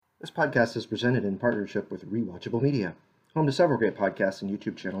This podcast is presented in partnership with Rewatchable Media, home to several great podcasts and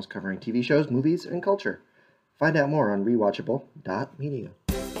YouTube channels covering TV shows, movies, and culture. Find out more on rewatchable.media.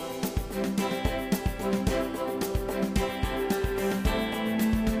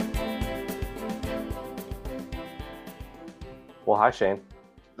 Well, hi, Shane.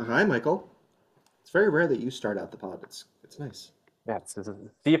 Hi, Michael. It's very rare that you start out the pod. It's nice. Yeah,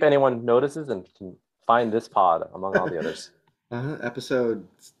 see if anyone notices and can find this pod among all the others. Episode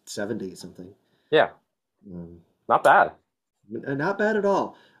 70 something. Yeah, not bad. Not bad at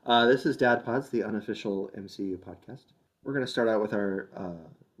all. This is Dad Pods, the unofficial MCU podcast. We're going to start out with our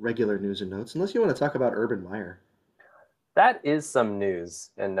regular news and notes, unless you want to talk about Urban Meyer. That is some news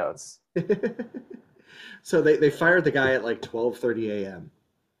and notes. So they fired the guy at like 12:30 a.m.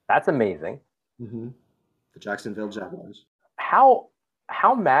 That's amazing. Mm-hmm. The Jacksonville Jaguars. How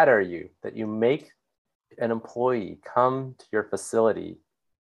mad are you that you make an employee come to your facility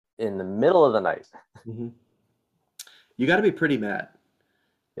in the middle of the night? Mm-hmm. You got to be pretty mad.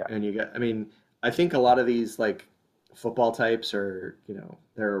 Yeah. And I think a lot of these like football types are,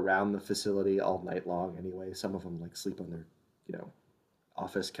 they're around the facility all night long anyway. Some of them like sleep on their,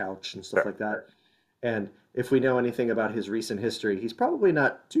 office couch and stuff like that. And if we know anything about his recent history, he's probably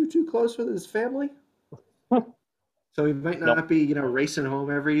not too close with his family. So he might not be, racing home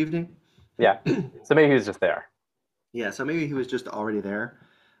every evening. Yeah. So maybe he was just there. Yeah. So maybe he was just already there.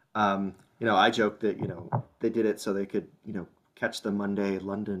 I joked that, they did it so they could, catch the Monday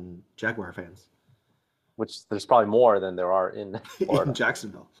London Jaguar fans. Which there's probably more than there are in Florida. In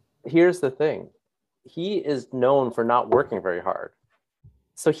Jacksonville. Here's the thing. He is known for not working very hard.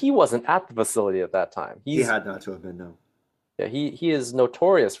 So he wasn't at the facility at that time. He had not to have been, no. Yeah, he is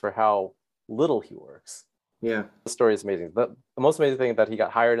notorious for how little he works. Yeah. The story is amazing. The most amazing thing is that he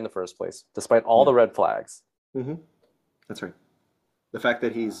got hired in the first place, despite all the red flags. Mm-hmm. That's right. The fact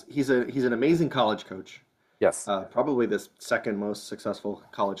that he's an amazing college coach. Yes. Probably the second most successful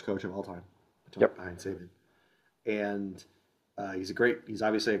college coach of all time. Behind Saban. And he's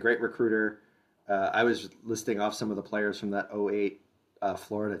obviously a great recruiter. I was listing off some of the players from that 2008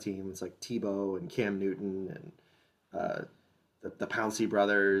 Florida team. It's like Tebow and Cam Newton and the Pouncey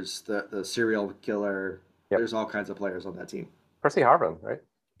brothers, the serial killer. Yep. There's all kinds of players on that team. Percy Harvin, right?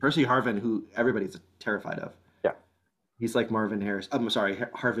 Percy Harvin, who everybody's terrified of. Yeah. He's like Marvin Harris. I'm sorry,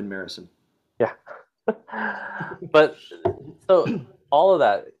 Harvin Marison. Yeah. But so all of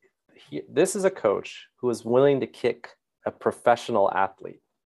that, this is a coach who is willing to kick a professional athlete.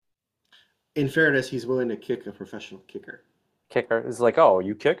 In fairness, he's willing to kick a professional kicker. Kicker is like, oh,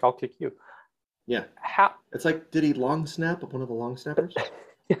 you kick, I'll kick you. Yeah. It's like, did he long snap one of the long snappers?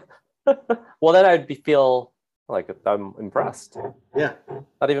 Yeah. Well, then I'd feel like I'm impressed. Yeah.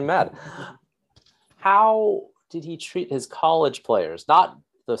 Not even mad. How did he treat his college players? Not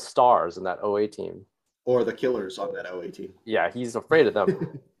the stars in that OA team. Or the killers on that OA team. Yeah, he's afraid of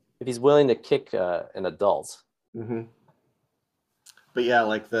them. If he's willing to kick an adult. Mm-hmm. But yeah,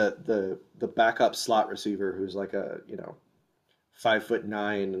 like the backup slot receiver who's like a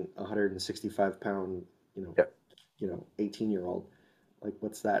 5'9", 165-pound 18-year-old. Like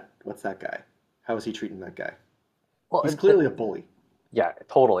what's that guy? How is he treating that guy? Well, he's clearly a bully. Yeah,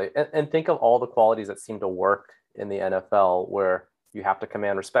 totally. And think of all the qualities that seem to work in the NFL where you have to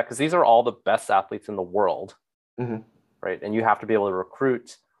command respect, because these are all the best athletes in the world. Mm-hmm. Right? And you have to be able to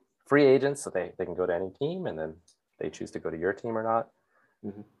recruit free agents so they can go to any team, and then they choose to go to your team or not.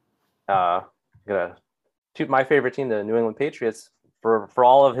 Mm-hmm. I'm gonna toot my favorite team, the New England Patriots, for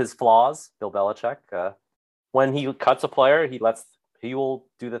all of his flaws. Bill Belichick, when he cuts a player, he will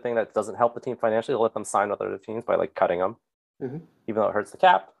do the thing that doesn't help the team financially. He'll let them sign with other teams by like cutting them, even though it hurts the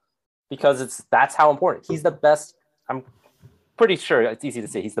cap, because that's how important. He's the best. I'm pretty sure it's easy to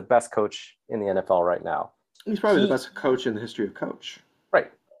say he's the best coach in the NFL right now. He's probably the best coach in the history of coach.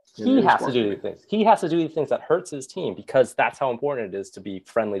 Right. He has to do these things. He has to do these things that hurts his team, because that's how important it is to be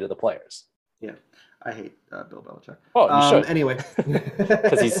friendly to the players. Yeah. I hate Bill Belichick. Oh, you should. Anyway.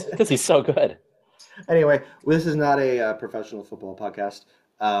 Because he's so good. Anyway, this is not a professional football podcast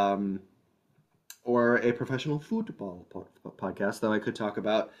or a professional football podcast, though I could talk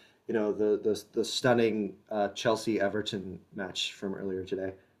about, the stunning Chelsea-Everton match from earlier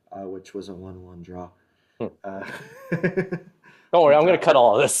today, which was a 1-1 draw. Don't worry, I'm going to cut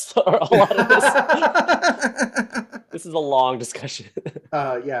all of this. A lot of this. This is a long discussion.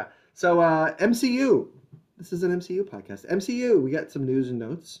 Yeah. So MCU. This is an MCU podcast. MCU, we got some news and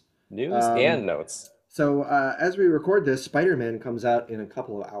notes. News and notes. So as we record this, Spider-Man comes out in a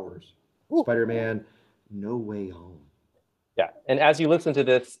couple of hours. Ooh. Spider-Man No Way Home. Yeah, and as you listen to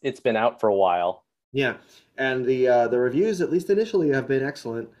this, it's been out for a while. Yeah, and the reviews, at least initially, have been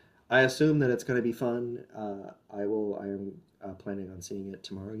excellent. I assume that it's going to be fun. I am planning on seeing it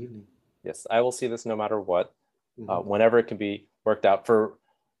tomorrow evening. Yes, I will see this no matter what, Hmm. whenever it can be worked out. For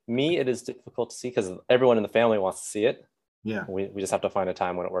me, it is difficult to see because everyone in the family wants to see it. Yeah, We just have to find a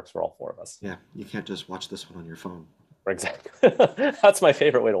time when it works for all four of us. yeah. You can't just watch this one on your phone. Exactly. That's my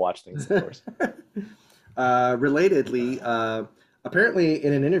favorite way to watch things, of course. Relatedly, apparently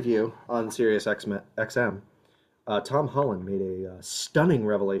in an interview on Sirius XM, Tom Holland made a stunning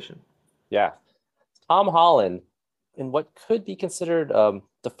revelation. Yeah. Tom Holland, in what could be considered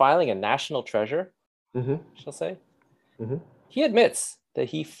defiling a national treasure, Hmm. I shall say, Hmm. he admits that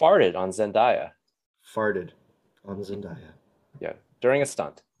he farted on Zendaya. Farted on Zendaya. Yeah, during a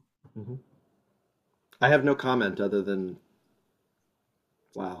stunt. Hmm. I have no comment other than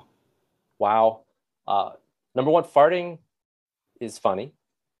wow. Wow. Uh, Number one, farting is funny.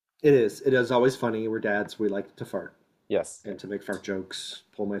 It is. It is always funny. We're dads. We like to fart Yes. and to make fart jokes,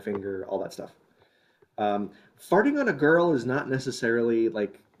 pull my finger, all that stuff. Farting on a girl is not necessarily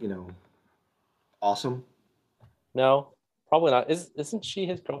like, awesome. No, probably not. Isn't she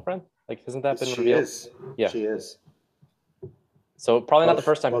his girlfriend? Like, hasn't that been She revealed? is. Yeah. She is. So probably not the Both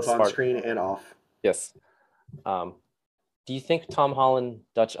first time both he's on farted. screen and off. Yes. Um, do you think Tom Holland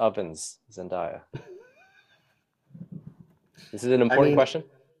Dutch ovens Zendaya? This is an I important mean, question.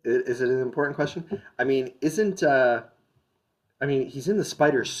 is it an important question? I mean, isn't I mean, he's in the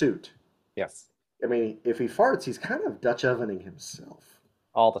spider suit. Yes. I mean, if he farts, he's kind of Dutch ovening himself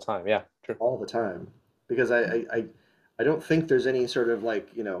All the time. Yeah, true. all the time because I don't think there's any sort of like,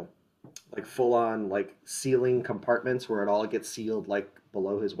 like full on like sealing compartments where it all gets sealed like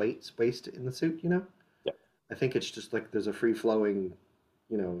below his waist in the suit. Yeah. I think it's just like there's a free flowing,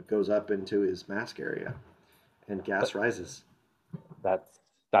 it goes up into his mask area and gas But rises. that's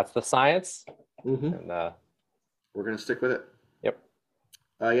that's the science. Hmm. And We're gonna stick with it. yep.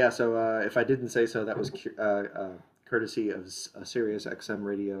 Yeah, so if I didn't say so, that was courtesy of a Sirius XM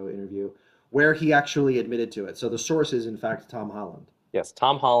radio interview where he actually admitted to it. So the source is in fact Tom Holland. Yes.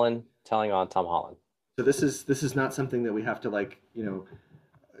 Tom Holland telling on Tom Holland. So this is not something that we have to like,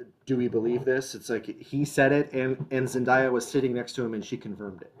 do we believe this? It's like he said it, and Zendaya was sitting next to him, and she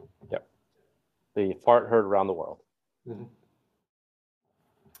confirmed it. Yep. The fart heard around the world. Hmm.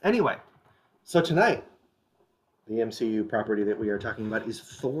 Anyway, so tonight the MCU property that we are talking about is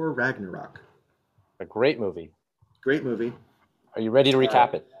Thor Ragnarok. A great movie. Great movie. Are you ready to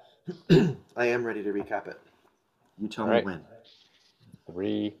recap it? I am ready to recap it. You tell All me right. when.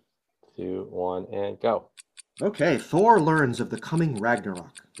 3, 2, 1, and go. Okay, Thor learns of the coming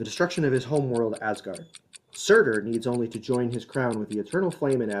Ragnarok, the destruction of his homeworld Asgard. Surtur needs only to join his crown with the eternal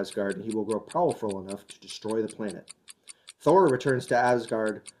flame in Asgard, and he will grow powerful enough to destroy the planet. Thor returns to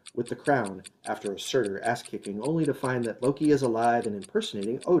Asgard with the crown after a Surtur ass-kicking, only to find that Loki is alive and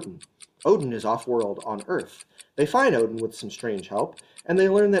impersonating Odin. Odin is off-world on Earth. They find Odin with some strange help, and they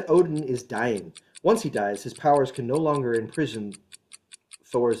learn that Odin is dying. Once he dies, his powers can no longer imprison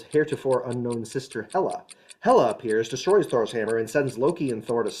Thor's heretofore unknown sister Hela. Hela appears, destroys Thor's hammer, and sends Loki and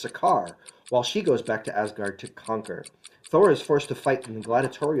Thor to Sakaar, while she goes back to Asgard to conquer. Thor is forced to fight in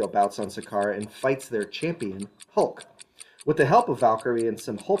gladiatorial bouts on Sakaar and fights their champion, Hulk. With the help of Valkyrie and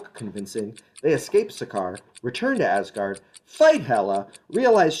some Hulk convincing, they escape Sakaar, return to Asgard, fight Hela,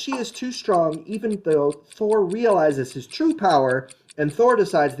 realize she is too strong even though Thor realizes his true power, and Thor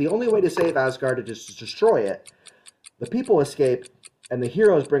decides the only way to save Asgard is to destroy it. The people escape, and the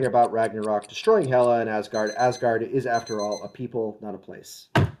heroes bring about Ragnarok, destroying Hela and Asgard. Asgard is, after all, a people, not a place.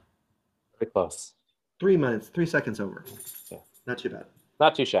 Very close. 3 minutes, 3 seconds over. Yeah. Not too bad.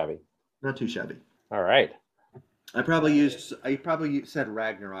 Not too shabby. Not too shabby. All right. I probably said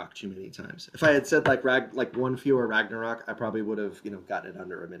Ragnarok too many times. If I had said like one fewer Ragnarok, I probably would have gotten it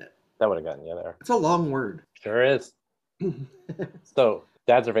under a minute. That would have gotten you there. It's a long word. Sure is. So,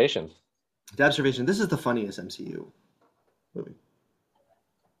 Dad's observation. The observation. This is the funniest MCU movie.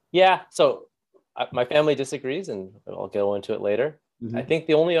 Yeah. So, my family disagrees, and I'll go into it later. Mm-hmm. I think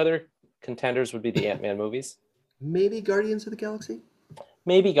the only other contenders would be the Ant-Man movies. Maybe Guardians of the Galaxy.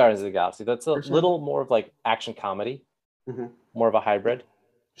 Maybe Guardians of the Galaxy. That's a Personally. little more of like action comedy, Mm-hmm. more of a hybrid.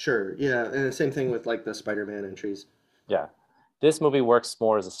 Sure. Yeah, and the same thing with like the Spider-Man entries. Yeah. This movie works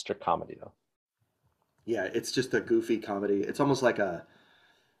more as a strict comedy, though. Yeah, it's just a goofy comedy. It's almost like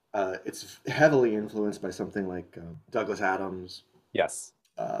it's heavily influenced by something like Douglas Adams. Yes.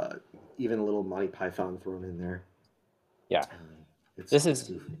 Even a little Monty Python thrown in there. Yeah. It's This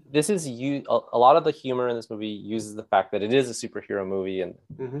is a lot of the humor in this movie uses the fact that it is a superhero movie and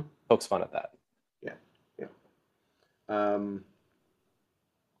Mm-hmm. pokes fun at that. Yeah.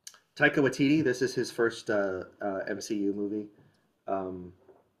 Taika Waititi. This is his first MCU movie.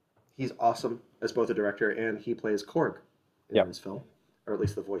 he's awesome as both a director and he plays Korg in Yep. this film, or at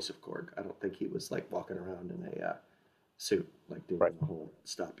least the voice of Korg. I don't think he was like walking around in a suit, like doing Right. the whole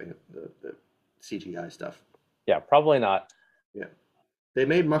stop and the CGI stuff. Yeah, probably not. Yeah, they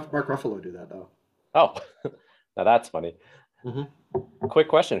made Mark Ruffalo do that though. Oh, now that's funny. Hmm. Quick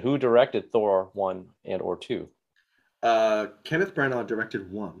question: who directed Thor 1 and or 2? Kenneth Branagh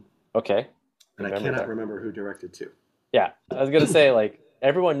directed one, Okay, and I remember cannot that. remember who directed two. Yeah, I was gonna say like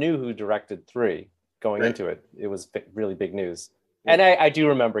everyone knew who directed 3 going Right? into it. It was really big news. Yeah, And I do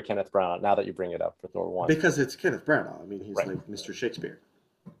remember Kenneth Branagh now that you bring it up for Thor 1. because it's Kenneth Branagh. I mean, he's Right, like Mr. Shakespeare.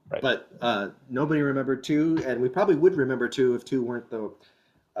 right. But nobody remembered two, and we probably would remember two if two weren't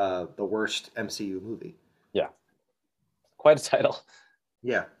the worst MCU movie. Yeah, quite a title.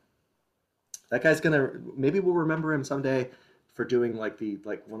 Yeah, that guy's gonna. Maybe we'll remember him someday for doing like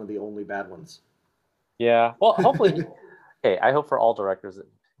one of the only bad ones. Yeah. Well, hopefully. Hey, I hope for all directors that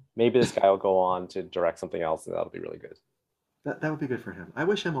maybe this guy will go on to direct something else, and that'll be really good. That would be good for him. I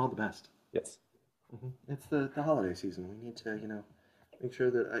wish him all the best. Yes. It's the holiday season. We need to make sure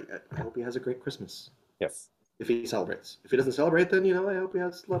that I hope he has a great Christmas Yes. if he celebrates. If he doesn't celebrate, then I hope he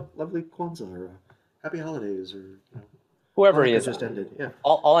has lovely Kwanzaa or happy holidays or Whoever he Hanukkah is. just ended. Yeah.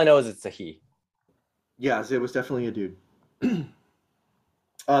 All I know is it's a he. Yeah, it was definitely a dude.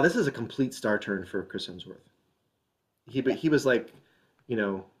 This is a complete star turn for Chris Hemsworth. He was like, you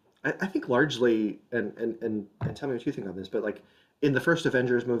know, I think largely, and tell me what you think on this, but like in the first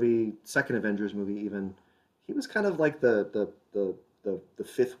Avengers movie, second Avengers movie, even he was kind of like the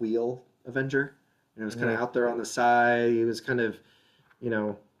fifth wheel Avenger. He was kind of Mhm. out there on the side. He was kind of, you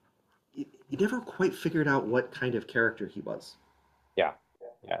know, you never quite figured out what kind of character he was. Yeah.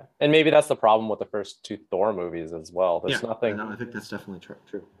 Yeah. And maybe that's the problem with the first 2 Thor movies as well. Yeah, I think that's definitely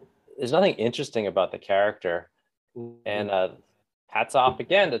true. There's nothing interesting about the character. Mhm. And hats off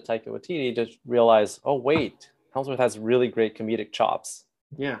again to Taika Waititi to realize, oh wait, Hemsworth has really great comedic chops.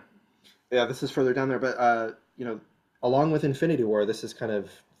 Yeah. Yeah, this is further down there, but along with Infinity War, this is kind of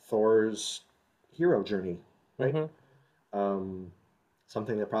Thor's hero journey, right? Hmm. Um,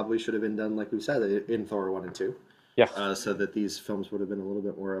 Something that probably should have been done, like we said, in Thor 1 and 2, Yeah. so that these films would have been a little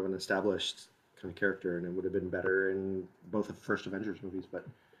bit more of an established kind of character, and it would have been better in both of the first Avengers movies. But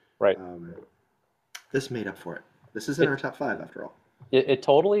Right. um, this made up for it. This is in our It, top five, after all. it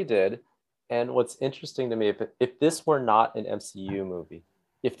totally did. And what's interesting to me, if this were not an MCU movie,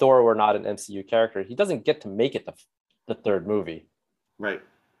 if Thor were not an MCU character, he doesn't get to make it the third movie Right.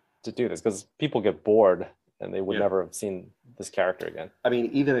 to do this because people get bored and they would Yeah. never have seen this character again. I mean,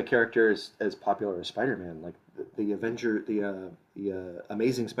 even a character as popular as Spider-Man, like the Avenger, the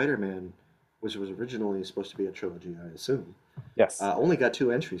Amazing Spider-Man, which was originally supposed to be a trilogy, I assume, Yes. only got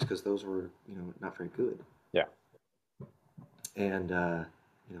two entries because those were not very good. Yeah. And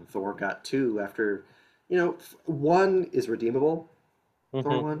Thor got two after, one is redeemable, Thor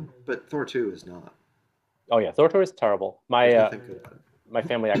Hmm. one, but Thor two is not. Oh yeah, Thor 2 is terrible. There's nothing good about it. My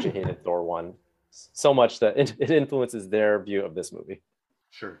family actually hated Thor 1 so much that it influences their view of this movie.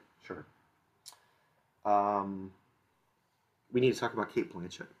 Sure, sure. Um, we need to talk about Kate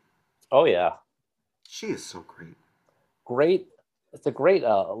Blanchett. Oh yeah, She is so great. great. It's a great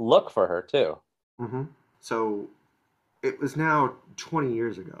look for her too. Hmm. So it was now 20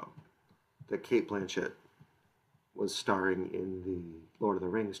 years ago that Kate Blanchett was starring in the Lord of the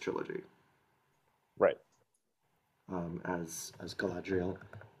Rings trilogy Right. as Galadriel.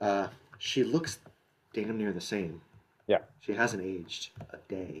 She looks damn near the same. Yeah. She hasn't aged a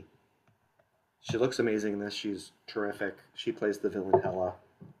day. She looks amazing in this. She's terrific. She plays the villain Hela.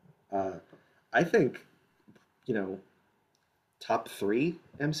 Uh, I think, you know, top three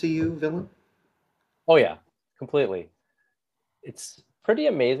MCU villain. Oh yeah, completely. It's pretty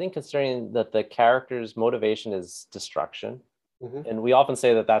amazing considering that the character's motivation is destruction, Mm-hmm. and we often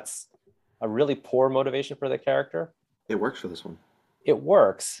say that that's a really poor motivation for the character. It works for this one. It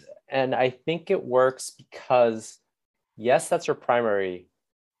works, and I think it works because yes, that's her primary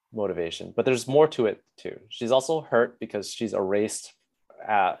motivation, but there's more to it too. She's also hurt because she's erased.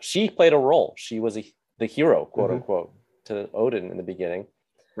 She played a role. She was the hero, quote Mhm. unquote, to Odin in the beginning,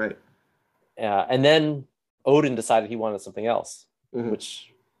 Right. and then Odin decided he wanted something else, Mhm.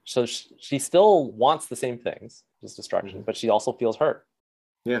 which so she still wants the same things, just destruction, Mhm. but she also feels hurt.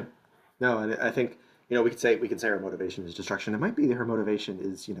 Yeah. No, and I think we could say her motivation is destruction. It might be that her motivation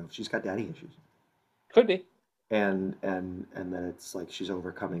is she's got daddy issues, Could be. and then it's like she's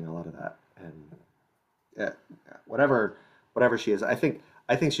overcoming a lot of that, and yeah, whatever she is, I think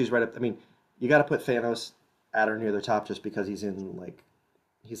she's right up. I mean, you got to put Thanos at or near the top just because he's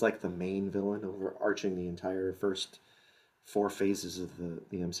like the main villain overarching the entire first 4 phases of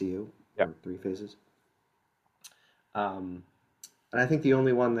the MCU, Yeah. or 3 phases. Um, and I think the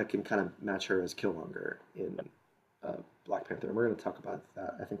only one that can kind of match her is Killmonger in Black Panther. And we're going to talk about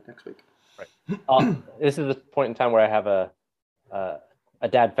that, I think, next week. Right. This is the point in time where I have uh, a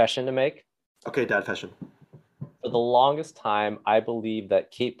dad fashion to make. Okay, Dad Fashion. For the longest time, I believed that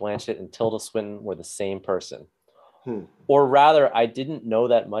Kate Blanchett and Tilda Swinton were the same person. Hmm. Or rather, I didn't know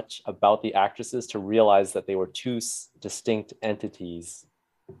that much about the actresses to realize that they were two distinct entities,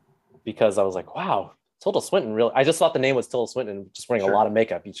 because I was like, wow, Tilda Swinton really. I just thought the name was Tilda Swinton, just wearing a Sure. lot of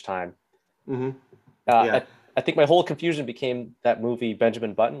makeup each time. Mm-hmm. Uh, Yeah. I think my whole confusion became that movie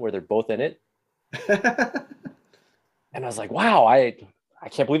Benjamin Button, where they're both in it, and I was like, wow, I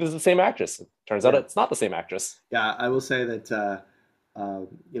can't believe it's the same actress. It turns out Yeah. it's not the same actress. Yeah, I will say that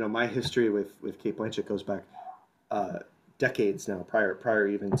my history with Kate Blanchett goes back uh, decades now, prior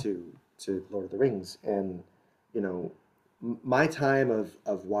even to Lord of the Rings, and you know, my time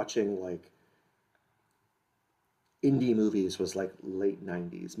of watching like indie movies was like late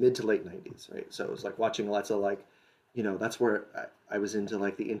 '90s, mid to late '90s, right? So it was like watching lots of like, that's where I was into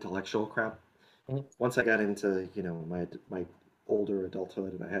like the intellectual crap. Mhm. Once I got into my older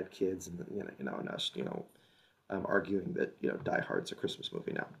adulthood and I had kids and and I was arguing that Die Hard's a Christmas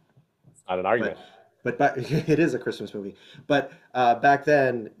movie now. It's not an But argument. but it is a Christmas movie. But back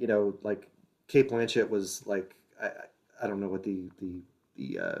then, like Kate Blanchett was like I don't know what the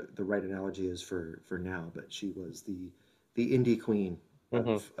right analogy is for now, but she was the indie queen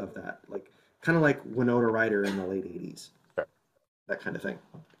Mm-hmm. of that, like kind of like Winona Ryder in the late '80s, Sure. that kind of thing.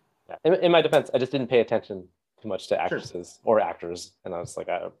 Yeah. In my defense, I just didn't pay attention too much to Sure. actresses or actors, and I was like,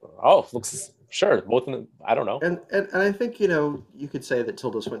 oh, looks sure both in the, I don't know. And I think you could say that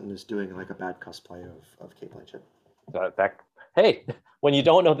Tilda Swinton is doing like a bad cosplay of Kate Blanchett. That hey, when you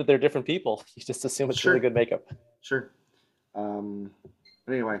don't know that they're different people, you just assume it's really Sure, good makeup. sure. Um,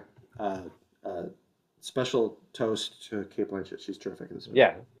 but anyway, uh, uh, special toast to Kate Blanchett. She's terrific in this movie.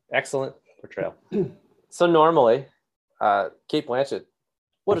 Yeah, excellent portrayal. So normally, Kate Blanchett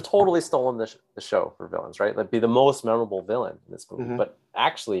would have totally stolen the show for villains, right? Like be the most memorable villain in this movie. Hmm. But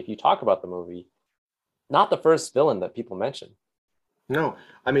actually, if you talk about the movie, not the first villain that people mention. No,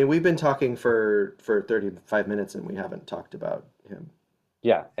 I mean we've been talking for 35 minutes and we haven't talked about him.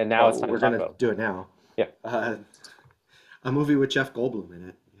 Yeah, and now it's Well, time to we're talk gonna about. do it now. Yeah, Uh, a movie with Jeff Goldblum in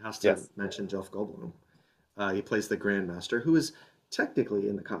it. You has to yes. mention Jeff Goldblum. He plays the Grandmaster, who is technically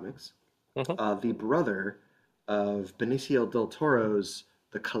in the comics Mm-hmm. the brother of Benicio del Toro's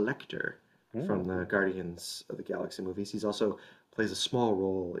The Collector from Mm. the Guardians of the Galaxy movies. He's also plays a small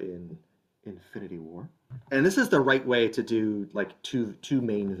role in Infinity War. And this is the right way to do like two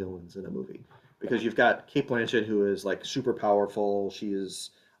main villains in a movie because you've got Kate Blanchett who is like super powerful. She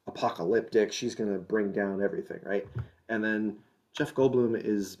is apocalyptic. She's gonna bring down everything, right? And then Jeff Goldblum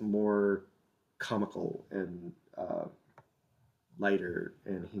is more comical and lighter,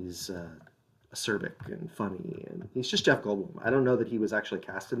 and he's acerbic and funny, and he's just Jeff Goldblum. I don't know that he was actually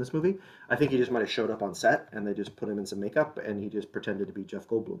cast in this movie. I think he just might have showed up on set, and they just put him in some makeup, and he just pretended to be Jeff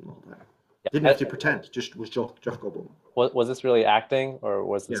Goldblum the whole time. Didn't Yeah. have to pretend; just was Jeff Goldblum. Was this really acting or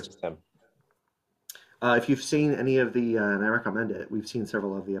was this Yeah. just him? If you've seen any of and I recommend it, we've seen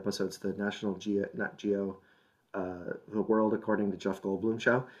several of the episodes, the National Geo, not Geo, The World According to Jeff Goldblum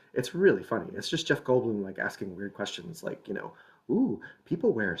show. It's really funny. It's just Jeff Goldblum like asking weird questions, like ooh,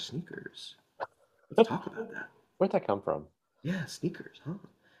 people wear sneakers. Let's talk about that. Where'd that come from? Yeah, sneakers, huh?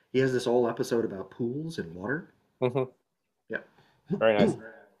 He has this whole episode about pools and water. Mm-hmm. Yeah. Very nice.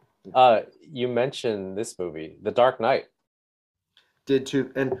 You mentioned this movie, The Dark Knight. Did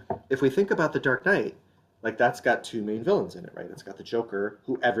two, and if we think about The Dark Knight, like that's got two main villains in it, right? It's got the Joker,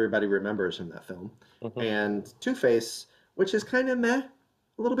 who everybody remembers in that film, Mm-hmm. and Two Face, which is kind of meh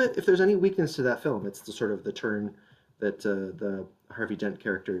a little bit. If there's any weakness to that film, it's the sort of the turn that the Harvey Dent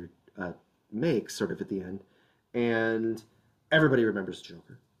character makes, sort of at the end, and everybody remembers the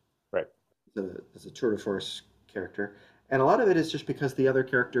Joker. Right. As a tour de force character, and a lot of it is just because the other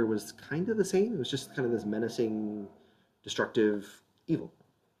character was kind of the same. It was just kind of this menacing, destructive evil,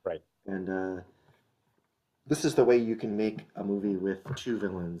 Right. and this is the way you can make a movie with two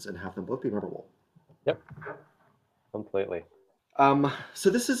villains and have them both be memorable. Yep. Completely. So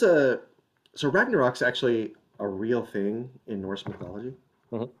this is so Ragnarok's actually a real thing in Norse mythology,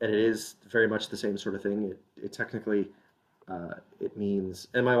 Mm-hmm. and it is very much the same sort of thing. It technically it means,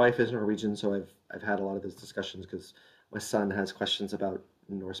 and my wife is Norwegian, so I've had a lot of those discussions because my son has questions about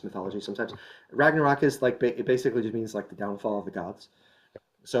Norse mythology sometimes. Ragnarok is like it basically just means like the downfall of the gods.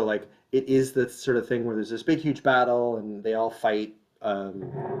 So like it is the sort of thing where there's this big huge battle and they all fight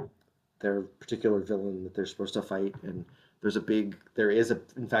their particular villain that they're supposed to fight, and There is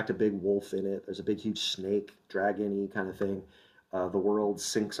in fact a big wolf in it. There's a big huge snake, dragon-y kind of thing. The world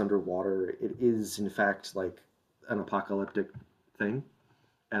sinks underwater. It is in fact like an apocalyptic thing,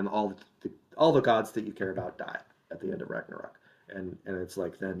 and all the gods that you care about die at the end of Ragnarok, and it's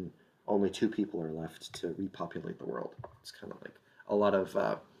like then only two people are left to repopulate the world. It's kind of like a lot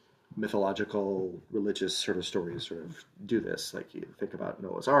of mythological, religious sort of stories sort of do this. Like you think about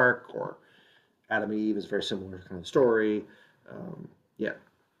Noah's Ark or Adam and Eve is a very similar kind of story. Yeah,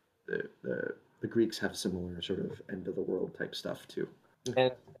 the Greeks have similar sort of end of the world type stuff too.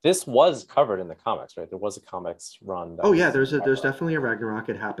 And this was covered in the comics, right? There was a comics run. Oh yeah, there's definitely a Ragnarok.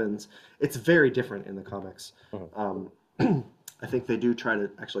 It happens. It's very different in the comics. I think they do try to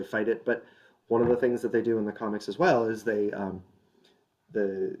actually fight it, but one of the things that they do in the comics as well is the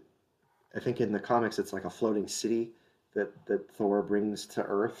I think in the comics it's like a floating city that Thor brings to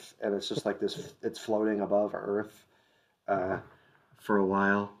Earth, and it's just like this. It's floating above Earth for a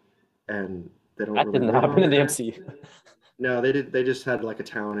while, and they don't. That really didn't live happen on in the there. MCU. No, they did. They just had like a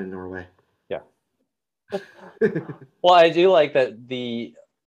town in Norway. Yeah. Well, I do like that the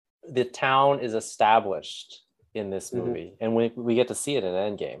town is established in this movie, and we get to see it in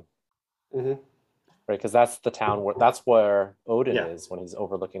Endgame, Mm-hmm. right? Because that's the town that's where Odin Yeah. is when he's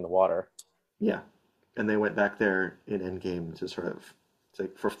overlooking the water. Yeah, and they went back there in Endgame to sort of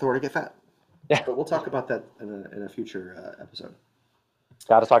for Thor to get fat. Yeah. But we'll talk about that in a future episode.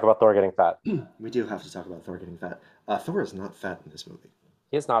 Got to talk about Thor getting fat. We do have to talk about Thor getting fat. Thor is not fat in this movie.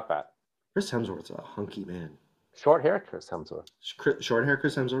 He is not fat. Chris Hemsworth's a hunky man. Short hair, Chris Hemsworth. Short hair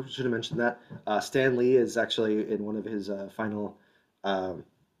Chris Hemsworth, should have mentioned that. Stan Lee is actually in one of his final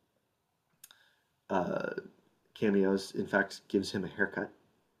cameos. In fact, gives him a haircut.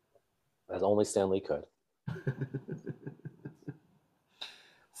 As only Stan Lee could.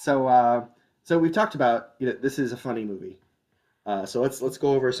 So we've talked about this is a funny movie. So let's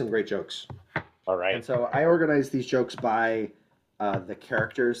go over some great jokes. All right. And so I organized these jokes by the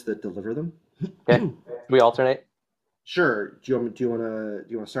characters that deliver them. Okay. Do we alternate? Sure. Do you want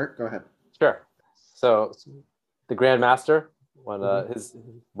to start? Go ahead. Sure. So the Grand Master, when his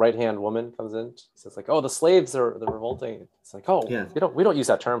right hand woman comes in, she says like, "Oh, the slaves are they're revolting." It's like, "Oh, Yeah. we don't use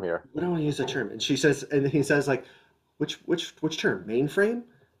that term here." We don't want to use that term. And he says like, which term? Mainframe?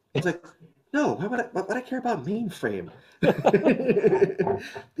 It's like, no. Why would I care about mainframe?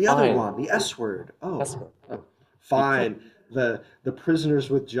 The other Fine. one, the S word. Oh, Yes, sir. oh, fine. The prisoners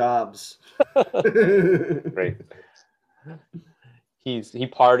with jobs. Great. He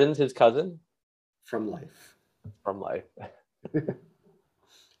pardons his cousin From life. from life. And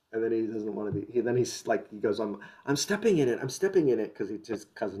then he doesn't want to be. Then he's like, he goes, I'm stepping in it. I'm stepping in it because his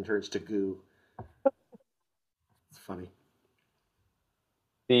cousin turns to goo. It's funny.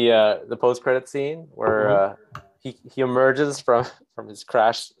 The post credit scene where he emerges from his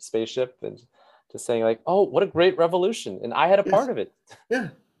crashed spaceship and just saying like, "Oh, what a great revolution!" And I had a part of it. Yeah,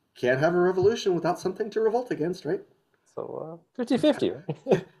 can't have a revolution without something to revolt against, right? So 50-50.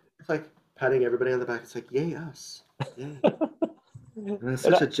 Right? It's like patting everybody on the back. It's like, yay us, yay! And it's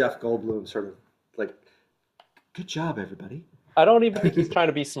such a Jeff Goldblum sort of like, good job, everybody. I don't even think he's trying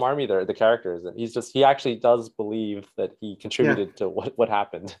to be smarmy there. The character isn't. He actually does believe that he contributed to what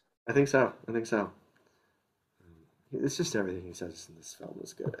happened. I think so. It's just everything he says in this film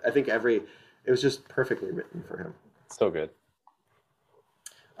is good. I think it was just perfectly written for him. So good.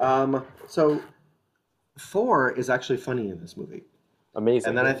 So Thor is actually funny in this movie. Amazing.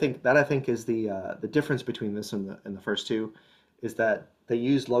 And then I think is the difference between this and the first two is that they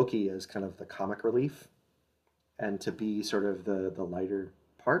use Loki as kind of the comic relief and to be sort of the lighter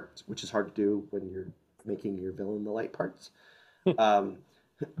part, which is hard to do when you're making your villain the light parts.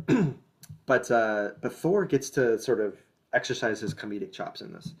 But Thor gets to sort of exercise his comedic chops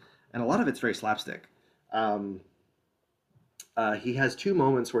in this, and a lot of it's very slapstick. He has two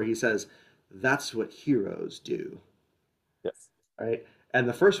moments where he says, "That's what heroes do." Yes. Right, and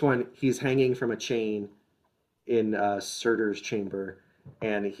the first one, he's hanging from a chain in Surtur's chamber,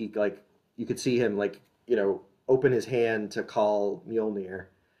 and he like you could see him like open his hand to call Mjolnir,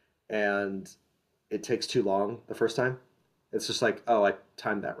 and it takes too long the first time. It's just like, oh, I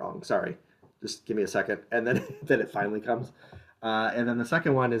timed that wrong. Sorry. Just give me a second. And then then it finally comes. And then the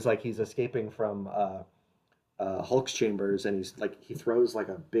second one is like he's escaping from Hulk's chambers, and he throws like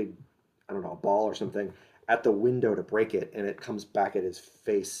a big, I don't know, a ball or something at the window to break it, and it comes back at his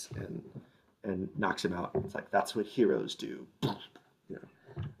face and knocks him out. It's like, that's what heroes do.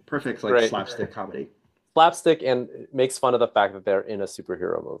 Perfect like slapstick comedy. Slapstick, and it makes fun of the fact that they're in a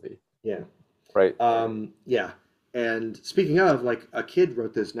superhero movie. Yeah. Right. Yeah. And speaking of, like, a kid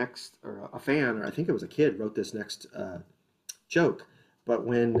wrote this next, or a fan, or I think it was a kid wrote this next joke. But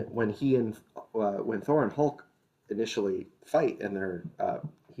when Thor and Hulk initially fight and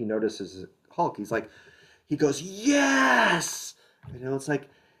he notices Hulk, he goes, yes, it's like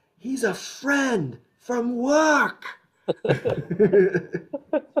he's a friend from work.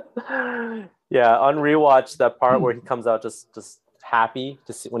 Yeah, on rewatch, that part where he comes out just happy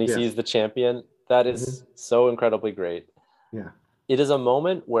to see when he Yeah. sees the champion, that is so incredibly great. Yeah. It is a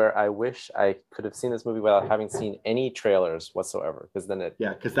moment where I wish I could have seen this movie without having seen any trailers whatsoever, because then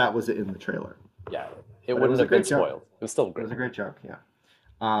because that was in the trailer. Yeah, But wouldn't have been joke. spoiled. It was still It great. was a great joke, yeah.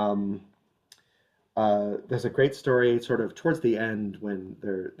 There's a great story sort of towards the end when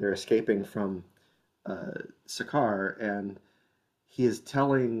they're escaping from Sakaar, and he is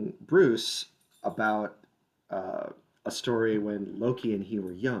telling Bruce about a story when Loki and he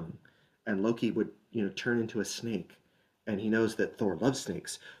were young, and Loki would turn into a snake, and he knows that Thor loves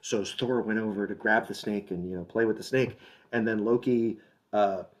snakes, so Thor went over to grab the snake and play with the snake, and then Loki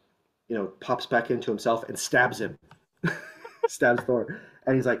pops back into himself and stabs him, stabs Thor,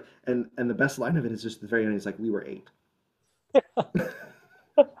 and he's like, and the best line of it is just at the very end. He's like, "We were 8."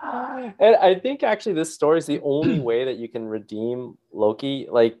 And I think actually this story is the only way that you can redeem Loki,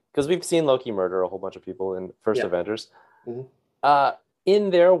 like because we've seen Loki murder a whole bunch of people in First Avengers. Mm-hmm.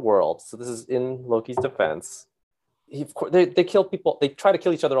 In their world, so this is in Loki's defense. They kill people. They try to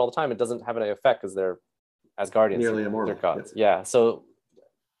kill each other all the time. It doesn't have any effect because they're Asgardians. Nearly immortal. They're gods. Yeah. So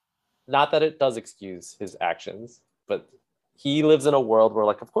not that it does excuse his actions, but he lives in a world where,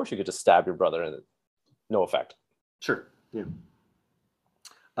 like, of course you could just stab your brother and no effect. Sure. Yeah.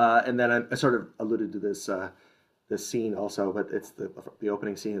 And then I sort of alluded to this scene also, but it's the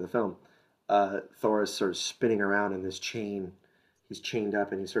opening scene of the film. Thor is sort of spinning around in this chain. He's chained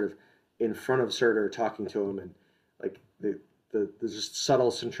up, and he's sort of in front of Surtur talking to him, and like the just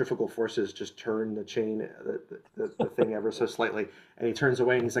subtle centrifugal forces just turn the chain, the thing ever so slightly, and he turns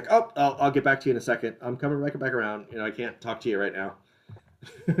away, and he's like, "Oh, I'll get back to you in a second. I'm coming right back around. I can't talk to you right now."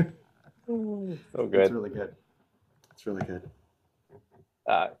 So good. It's really good. It's really good.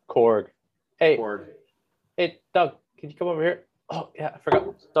 Korg. Hey, Korg. Hey, Doug, can you come over here? Oh, yeah, I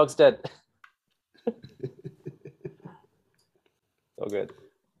forgot. Doug's dead. So good.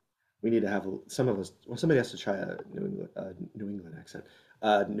 We need to have somebody has to try a New England accent,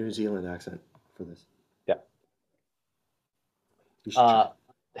 New Zealand accent for this. Yeah. You should try.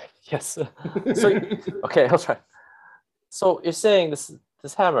 Yes. So, okay, I'll try. So you're saying this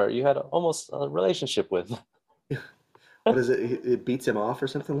hammer you had almost a relationship with? What is it? It beats him off or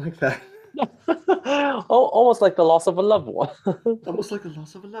something like that? Oh, almost like the loss of a loved one. Almost like the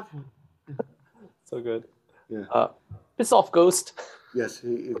loss of a loved one. So good. Yeah. Piss off, ghost. Yes,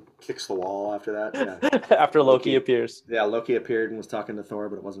 he kicks the wall after that. Yeah. After Loki appears. Yeah, Loki appeared and was talking to Thor,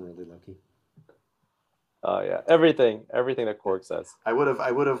 but it wasn't really Loki. Oh yeah, everything that Korg says. I would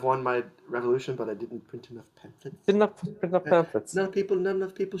have won my revolution, but I didn't print enough pamphlets. Didn't print enough pamphlets. Not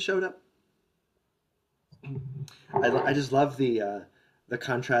enough people showed up. I just love the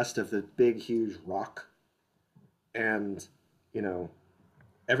contrast of the big huge rock, and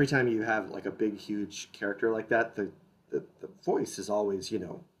every time you have like a big huge character like that, the voice is always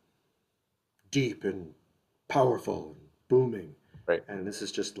deep and powerful and booming, right? And this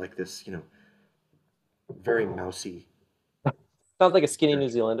is just like this very mousy. Sounds like a skinny New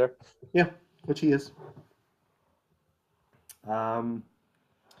Zealander. Yeah, which he is.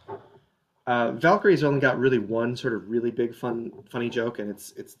 Valkyrie's only got really one sort of really big funny joke, and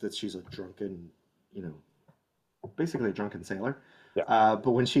it's that she's a drunken, basically a drunken sailor. Yeah.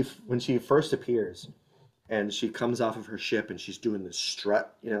 But when she first appears, and she comes off of her ship, and she's doing this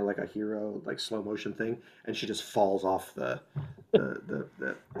strut, like a hero, like slow motion thing, and she just falls off the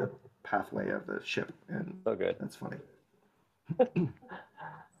pathway of the ship, and so good. That's funny.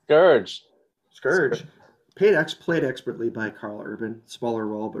 Scourge. Played expertly by Carl Urban. Smaller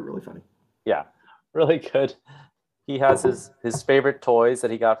role, but really funny. Yeah, really good. He has his favorite toys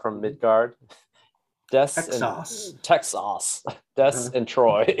that he got from Midgard. Texas. Des and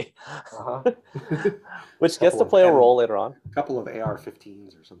Troy. Which gets to play a role later on. A couple of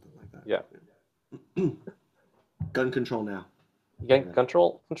AR-15s or something like that. Yeah. Gun control now. You get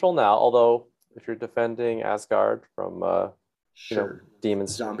control now, although if you're defending Asgard from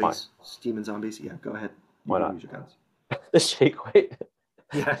demons. Zombies. Demon zombies. Yeah, go ahead. Why not? Use your guns. The shake weight.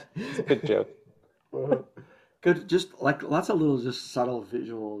 Yeah. It's a good joke. Good. Just like lots of little just subtle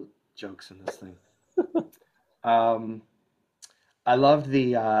visual jokes in this thing. I loved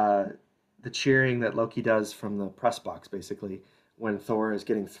the cheering that Loki does from the press box, basically, when Thor is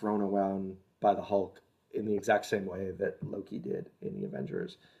getting thrown around by the Hulk in the exact same way that Loki did in the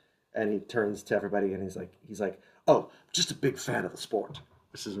Avengers. And he turns to everybody and he's like, Oh, just a big fan of the sport.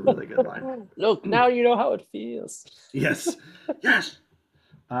 This is a really good line. Look, now you know how it feels. Yes, yes.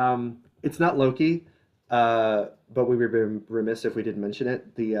 It's not Loki, but we would be remiss if we didn't mention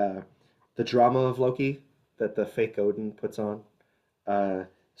it. The drama of Loki that the fake Odin puts on, uh,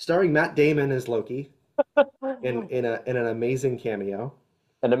 starring Matt Damon as Loki in an amazing cameo.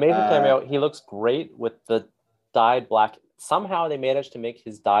 An amazing Uh, cameo. He looks great with the dyed black. Somehow they managed to make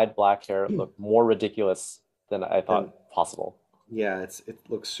his dyed black hair look more ridiculous than I and thought possible. yeah, it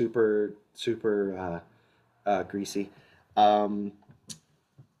looks super greasy. Um,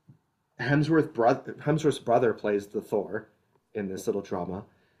 Hemsworth's brother plays the Thor in this little drama,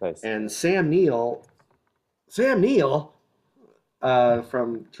 Nice. and Sam Neill, from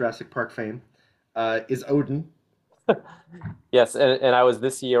Jurassic Park fame, is Odin. Yes, and I was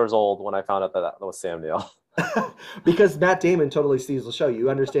this years old when I found out that that was Sam Neill. Because Matt Damon totally steals the show. You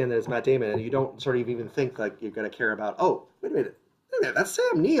understand that it's Matt Damon, and you don't sort of even think like you're going to care about. Oh, wait a minute, that's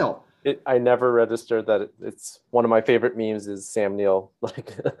Sam Neill. I never registered that it's one of my favorite memes is Sam Neill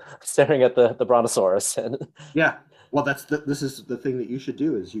like staring at the brontosaurus and Yeah. Well, this is the thing that you should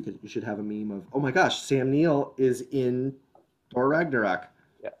do is you should have a meme of, oh my gosh, Sam Neill is in Thor Ragnarok.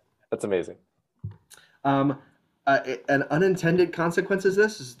 yeah, that's amazing. Um, an unintended consequence of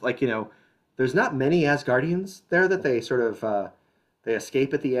this is like, there's not many Asgardians there that they sort of they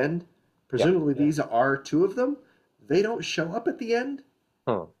escape at the end. Yep. Presumably these are two of them. They don't show up at the end.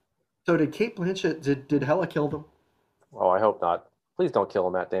 Hmm. So did Kate Blanchett, did Hela kill them? Oh, I hope not. Please don't kill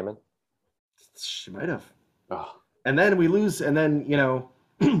Matt Damon. She might have. Oh, And then we lose, and then,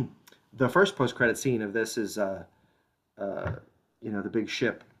 the first post-credit scene of this is, the big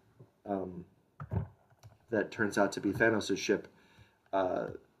ship um, that turns out to be Thanos' ship. Uh,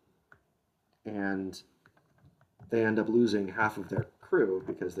 and they end up losing half of their crew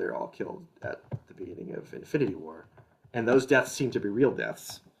because they're all killed at the beginning of Infinity War. And those deaths seem to be real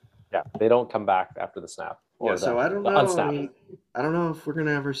deaths. yeah, they don't come back after the snap Yeah, or so I don't the know. I unsnap. mean, I don't know if we're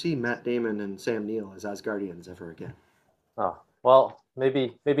gonna ever see Matt Damon and Sam Neill as Asgardians ever again. Oh, well,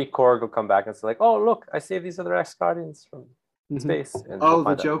 maybe Korg will come back and say like, "Oh, look, I saved these other X-Guardians from Mhm. space," and we'll Oh, the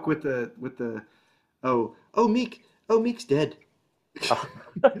find out. joke with the Meek's dead. Oh.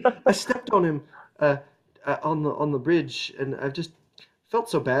 I stepped on him on the bridge, and I've just felt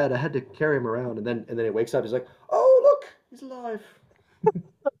so bad. I had to carry him around, and then he wakes up. He's like, "Oh, look, he's alive."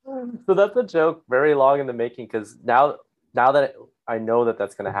 So that's a joke very long in the making because now that I know that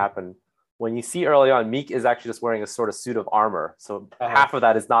that's going to happen, when you see early on, Meek is actually just wearing a sort of suit of armor. So half of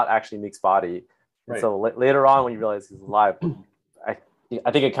that is not actually Meek's body. And Right. so later on, when you realize he's alive, I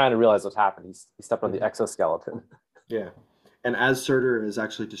I think I kind of realized what happened. He stepped on the exoskeleton. Yeah. And as Surtur is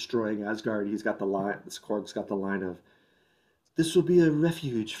actually destroying Asgard, he's got the line. This Korg's got the line of, "This will be a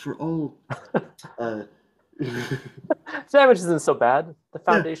refuge for all." Uh, Damage isn't so bad. The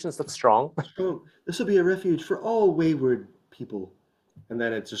yeah. foundations look strong. Oh, this will be a refuge for all wayward people. And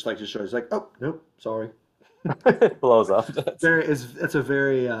then it's just shows like, oh nope, sorry. It blows up. It's a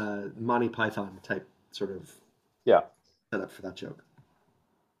very Monty Python type sort of Yeah. setup for that joke.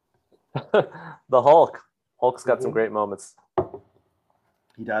 The Hulk. Hulk's got some Mhm. great moments.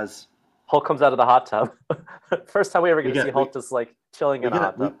 He does. Hulk comes out of the hot tub. First time we ever get to see Hulk we, just like chilling we in a get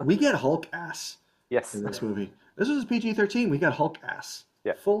hot tub. we get Hulk ass Yes. in this movie. This was PG-13. We got Hulk ass.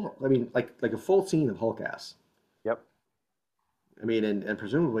 Yeah. Full. I mean, like a full scene of Hulk ass. Yep. I mean, and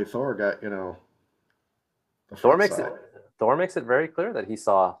presumably Thor got the Thor front makes side. it very clear that he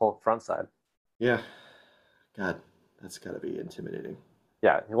saw Hulk front side. Yeah. God, that's got to be intimidating.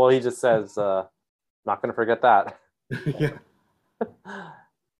 Yeah. Well, he just says, "Not going to forget that." Yeah.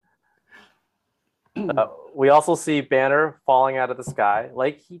 We also see Banner falling out of the sky,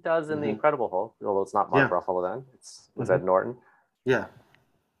 like he does in the Mhm. Incredible Hulk, although it's not Mark Yeah. Ruffalo then. It was Ed Norton. Yeah.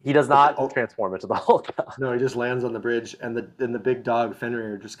 He does not transform into the Hulk. No, he just lands on the bridge, and the big dog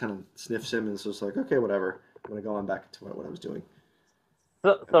Fenrir just kind of sniffs him, and is just like, okay, whatever. I'm gonna go on back to what I was doing.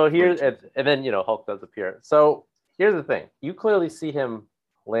 So here, and then Hulk does appear. So here's the thing: you clearly see him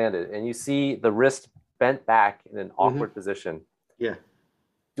landed, and you see the wrist bent back in an awkward position. Yeah.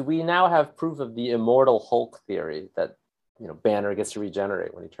 Do we now have proof of the immortal Hulk theory that Banner gets to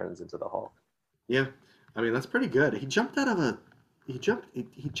regenerate when he turns into the Hulk? Yeah. I mean, that's pretty good. He jumped out of he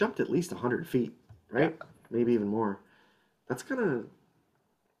jumped at least 100 feet, right? Yeah. Maybe even more. That's kind of,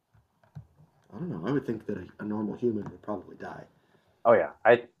 I don't know. I would think that a normal human would probably die. Oh yeah,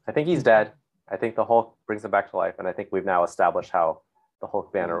 I think he's dead. I think the Hulk brings him back to life, and I think we've now established how the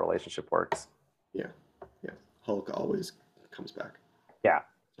Hulk Banner relationship works. Yeah. Yeah. Hulk always comes back. Yeah.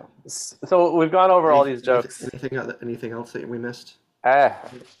 So we've gone over all these jokes. Anything else that we missed? I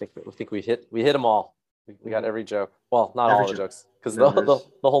think we hit them all. We got every joke. Well, not Every all the joke. jokes, because No,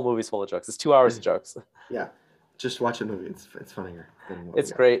 the whole movie's full of jokes. It's 2 hours of jokes. yeah. Just watch a movie. It's funnier than what we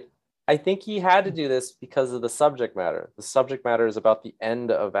It's got. great. I think he had to do this because of the subject matter. The subject matter is about the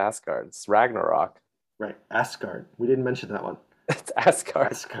end of Asgard. It's Ragnarok. Right. Asgard. We didn't mention that one. It's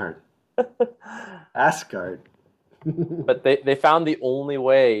Asgard. Asgard. Asgard. But they found the only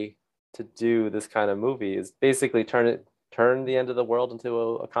way to do this kind of movie is basically turn the end of the world into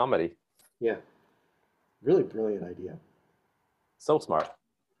a comedy. Yeah. Really brilliant idea. So smart.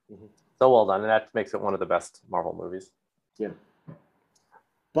 Mhm. So well done. And that makes it one of the best Marvel movies. Yeah.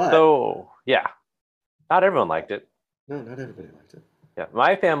 But So yeah. Not everyone liked it. no, not everybody liked it. Yeah.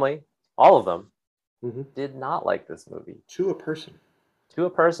 My family, all of them, Hmm. did not like this movie. To a person. To a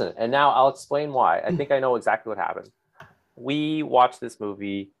person. And now I'll explain why. I think I know exactly what happened. We watched this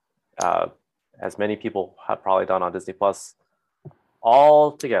movie, as many people have probably done on Disney Plus,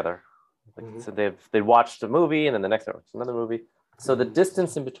 all together. So they'd watched a movie and then the next day watched another movie. So the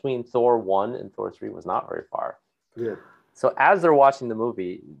distance in between Thor 1 and Thor 3 was not very far. Yeah. So as they're watching the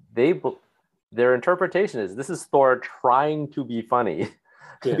movie, their interpretation is this is Thor trying to be funny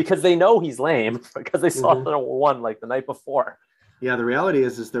because they know he's lame because they saw Thor 1 like the night before. Yeah, the reality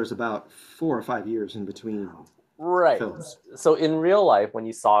is there's about 4 or 5 years in between films. So in real life, when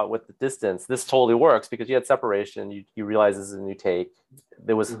you saw it with the distance, this totally works because you had separation. You realize this is a new take.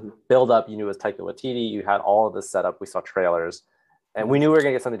 There was build up. You knew it was Taika Waititi. You had all of this set up. We saw trailers, and we knew we were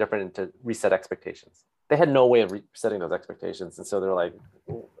going to get something different and to reset expectations. They had no way of resetting those expectations, and so they're like,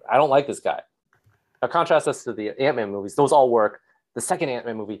 "I don't like this guy." Now contrast this to the Ant-Man movies; those all work. The second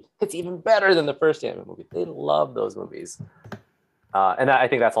Ant-Man movie, it's even better than the first Ant-Man movie. They love those movies, and I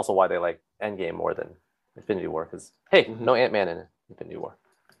think that's also why they like Endgame more than Infinity War, because hey, no Ant-Man in Infinity War.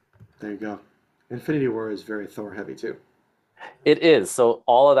 There you go. Infinity War is very Thor heavy too. It is. So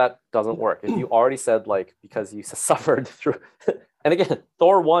all of that doesn't work. If you already said like because you suffered through, and again,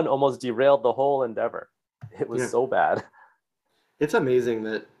 Thor 1 almost derailed the whole endeavor. It was so bad. It's amazing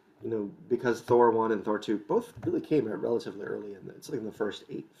that because Thor 1 and Thor 2 both really came out relatively early it's like in the first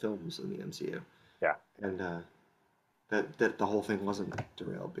 8 films in the MCU. Yeah. And that the whole thing wasn't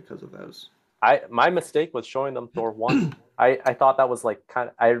derailed because of those. My mistake was showing them Thor 1. I thought that was like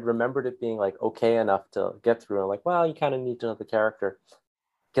I remembered it being like okay enough to get through. I'm like, well, you kind of need to know the character.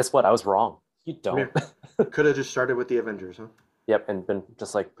 Guess what? I was wrong. You don't. Could have just started with the Avengers, huh? Yep, and been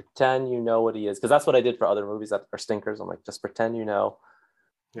just like pretend you know what he is, because that's what I did for other movies that are stinkers. I'm like, just pretend you know,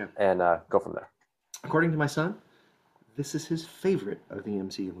 and go from there. According to my son, this is his favorite of the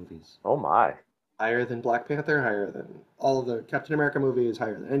MCU movies. Oh my! Higher than Black Panther, higher than all of the Captain America movies,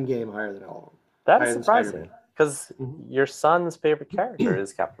 higher than Endgame, higher than all of them. That's surprising, because your son's favorite character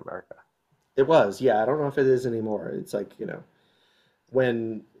is Captain America. It was, yeah. I don't know if it is anymore. It's like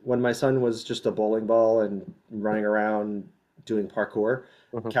when my son was just a bowling ball and running around doing parkour,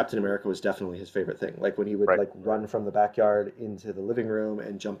 Captain America was definitely his favorite thing. Like when he would like run from the backyard into the living room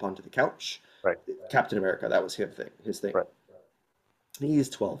and jump onto the couch. Right. Captain America, that was his thing. Right. He's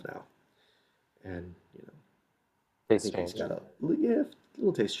 12 now. And taste change. He's got a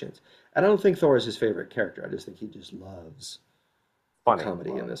little taste change. And I don't think Thor is his favorite character. I just think he just loves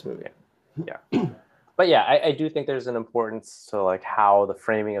comedy in this movie. Yeah. But yeah, I do think there's an importance to like how the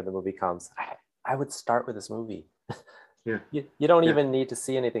framing of the movie comes. I would start with this movie. Yeah. You don't even need to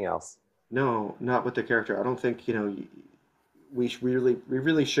see anything else. No, not with the character. I don't think, we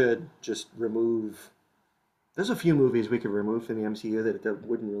really should just remove. There's a few movies we could remove from the MCU that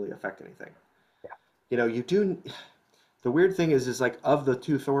wouldn't really affect anything. Yeah. You do. The weird thing is like of the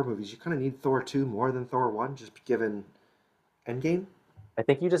 2 Thor movies, you kind of need Thor 2 more than Thor 1, just given Endgame. I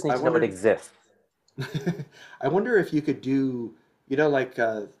think you just need to know it exists. I wonder if you could do, like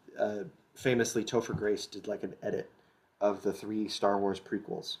famously Topher Grace did like an edit of the 3 Star Wars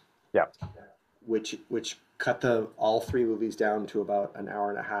prequels. Yeah. Which cut all 3 movies down to about an hour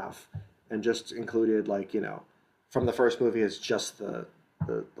and a half and just included like, from the first movie is just the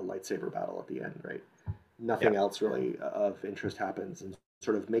lightsaber battle at the end, right? Nothing else really of interest happens and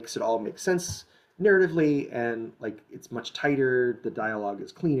sort of makes it all make sense narratively, and like it's much tighter, the dialogue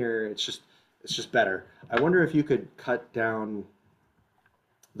is cleaner, it's just better. I wonder if you could cut down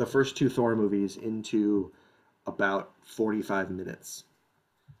the first 2 Thor movies into about 45 minutes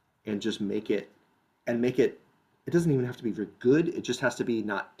and just make it it doesn't even have to be very good, it just has to be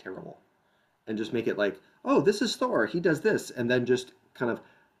not terrible, and just make it like, oh, this is Thor, he does this, and then just kind of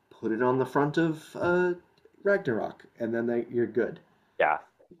put it on the front of Ragnarok, and then you're good. Yeah.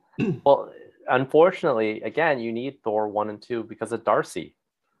 Well, unfortunately, again, you need Thor 1 and 2 because of Darcy.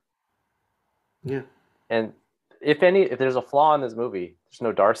 Yeah. And if there's a flaw in this movie, there's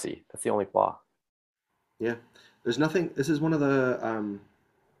no Darcy. That's the only flaw. Yeah. There's nothing. This is one of the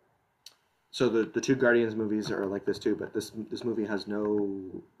so the two Guardians movies are like this too, but this movie has no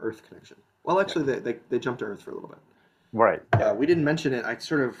Earth connection. Well, Yeah. actually, they jumped to Earth for a little bit. Right. Yeah. We didn't mention it. I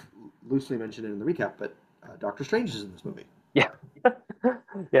sort of loosely mentioned it in the recap, but Doctor Strange is in this movie. Yeah.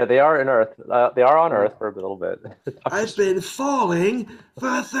 Yeah. They are in Earth. They are on Earth for a little bit. I've been falling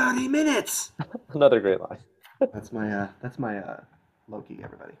for 30 minutes. Another great line. That's my Loki,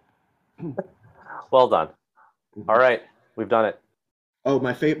 everybody. Well done. All right, we've done it. Oh,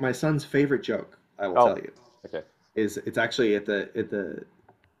 my son's favorite joke, I will tell Oh, you, okay. is it's actually at the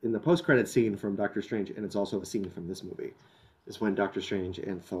in the post credit scene from Doctor Strange, and it's also a scene from this movie, is when Doctor Strange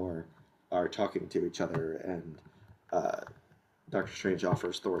and Thor are talking to each other, and uh, Doctor Strange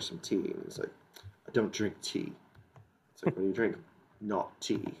offers Thor some tea, and he's like, "I don't drink tea." It's like, "What do you drink?" "Not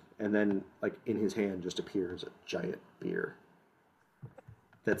tea." And then, like in his hand, just appears a giant beer.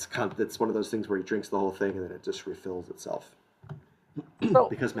 That's one of those things where he drinks the whole thing, and then it just refills itself So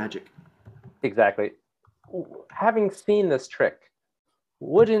because magic. exactly. Having seen this trick,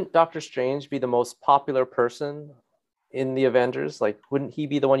 wouldn't Doctor Strange be the most popular person in the Avengers? Like, wouldn't he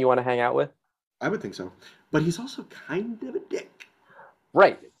be the one you want to hang out with? I would think so, but he's also kind of a dick.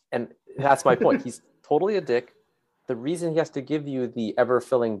 Right. And that's my point. He's totally a dick. The reason he has to give you the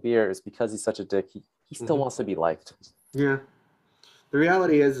ever-filling beer is because he's such a dick. He still wants to be liked. Yeah. The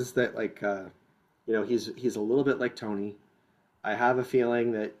reality is that like he's a little bit like Tony. I have a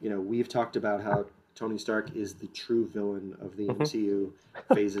feeling that we've talked about how Tony Stark is the true villain of the MCU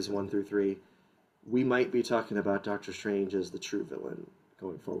phases 1 through 3. We might be talking about Doctor Strange as the true villain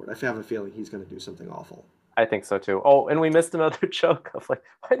going forward. I have a feeling he's going to do something awful. I think so too. Oh, and we missed another joke of like,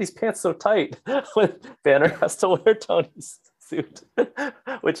 why are these pants so tight? When Banner has to wear Tony's suit,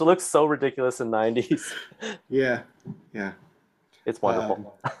 which looks so ridiculous in '90s. Yeah, yeah, It's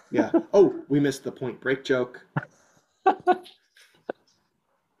wonderful. yeah. Oh, we missed the Point Break joke.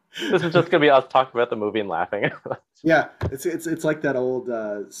 This is just gonna be us talking about the movie and laughing. Yeah, it's like that old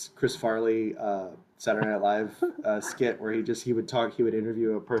Chris Farley Saturday Night Live skit where he would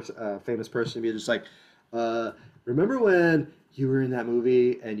interview a famous person and be just like, remember when you were in that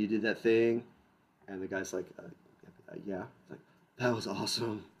movie and you did that thing, and the guy's like, yeah, like that was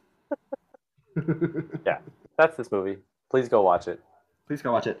awesome. Yeah, that's this movie. Please go watch it. Please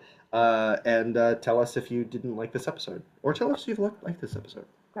go watch it, and tell us if you didn't like this episode, or tell us if you liked this episode.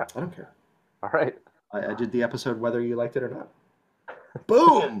 Yeah. I don't care. All right. I did the episode whether you liked it or not.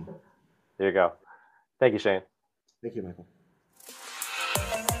 Boom! There you go. Thank you, Shane. Thank you, Michael.